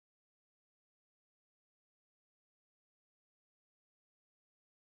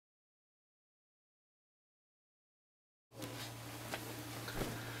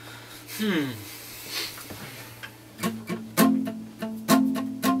Now,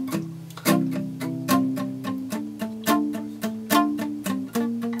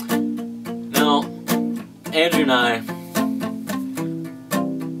 Andrew and I,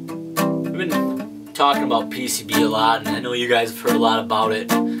 we've been talking about PCB a lot, and I know you guys have heard a lot about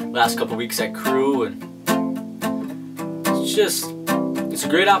it last couple weeks at Crew, and it's a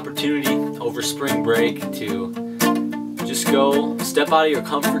great opportunity over spring break to just go step out of your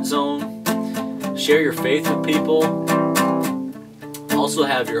comfort zone, share your faith with people, also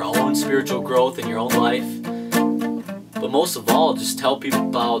have your own spiritual growth in your own life, but most of all, just tell people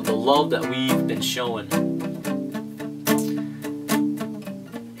about the love that we've been showing.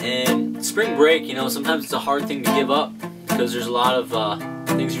 And spring break, you know, sometimes it's a hard thing to give up because there's a lot of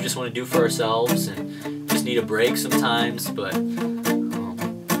things we just want to do for ourselves and just need a break sometimes, but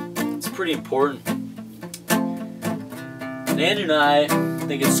it's pretty important. And Andrew and I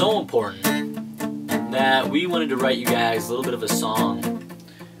think it's so important that we wanted to write you guys a little bit of a song.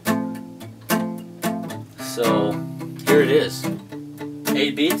 So here it is.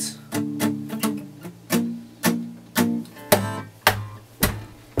 8 beats.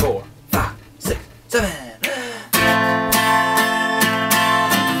 4, 5, 6, 7.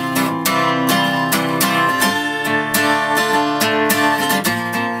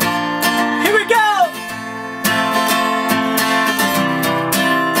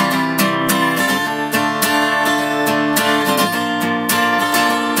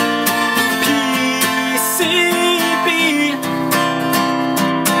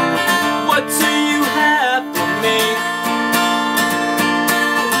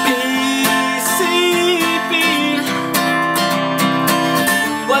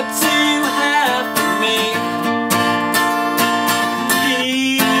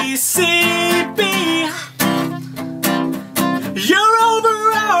 You're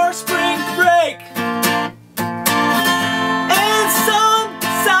over our spring break, and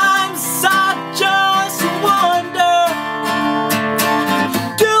sometimes I just wonder,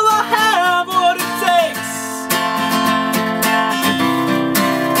 do I have what it takes?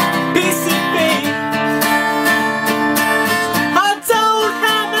 PCB, I don't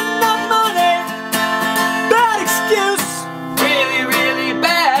have enough money. Bad excuse, really, really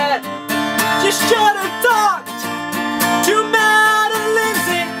bad. You should have talked to me.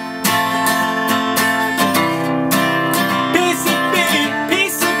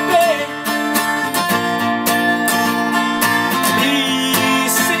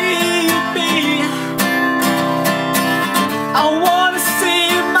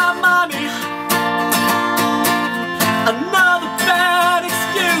 Another bad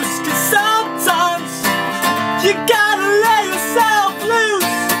excuse, 'cause sometimes you gotta let yourself loose.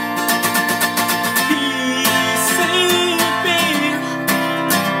 PCB,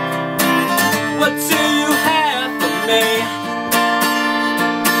 what do you have for me?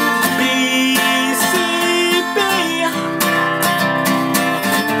 PCB,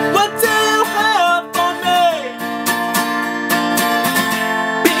 what do you have for me?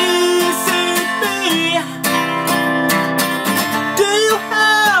 PCB, do you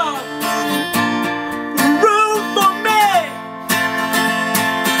have room for me?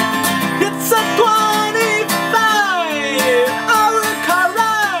 It's a 25-hour car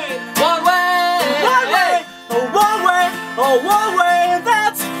ride. One way,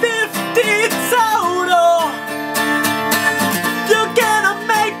 that's 50 total. You're gonna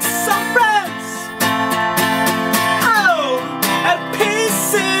make some friends. Oh, at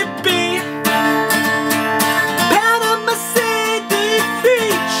PCB.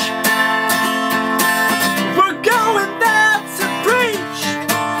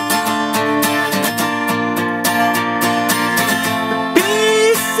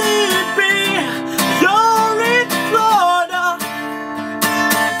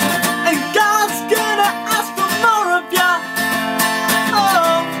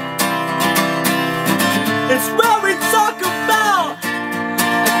 It's where we talk about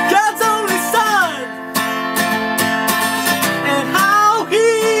God's only Son and how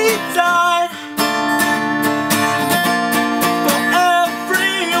He died for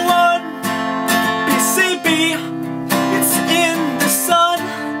everyone. PCB, it's in the sun,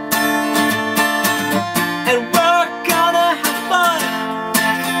 and we're gonna have fun.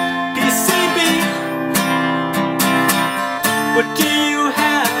 PCB, what do you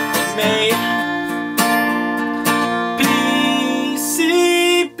have for me?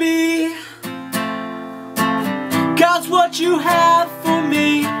 God's what you have for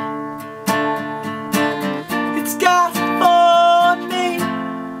me. It's God's for me.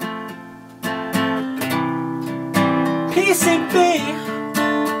 PCB.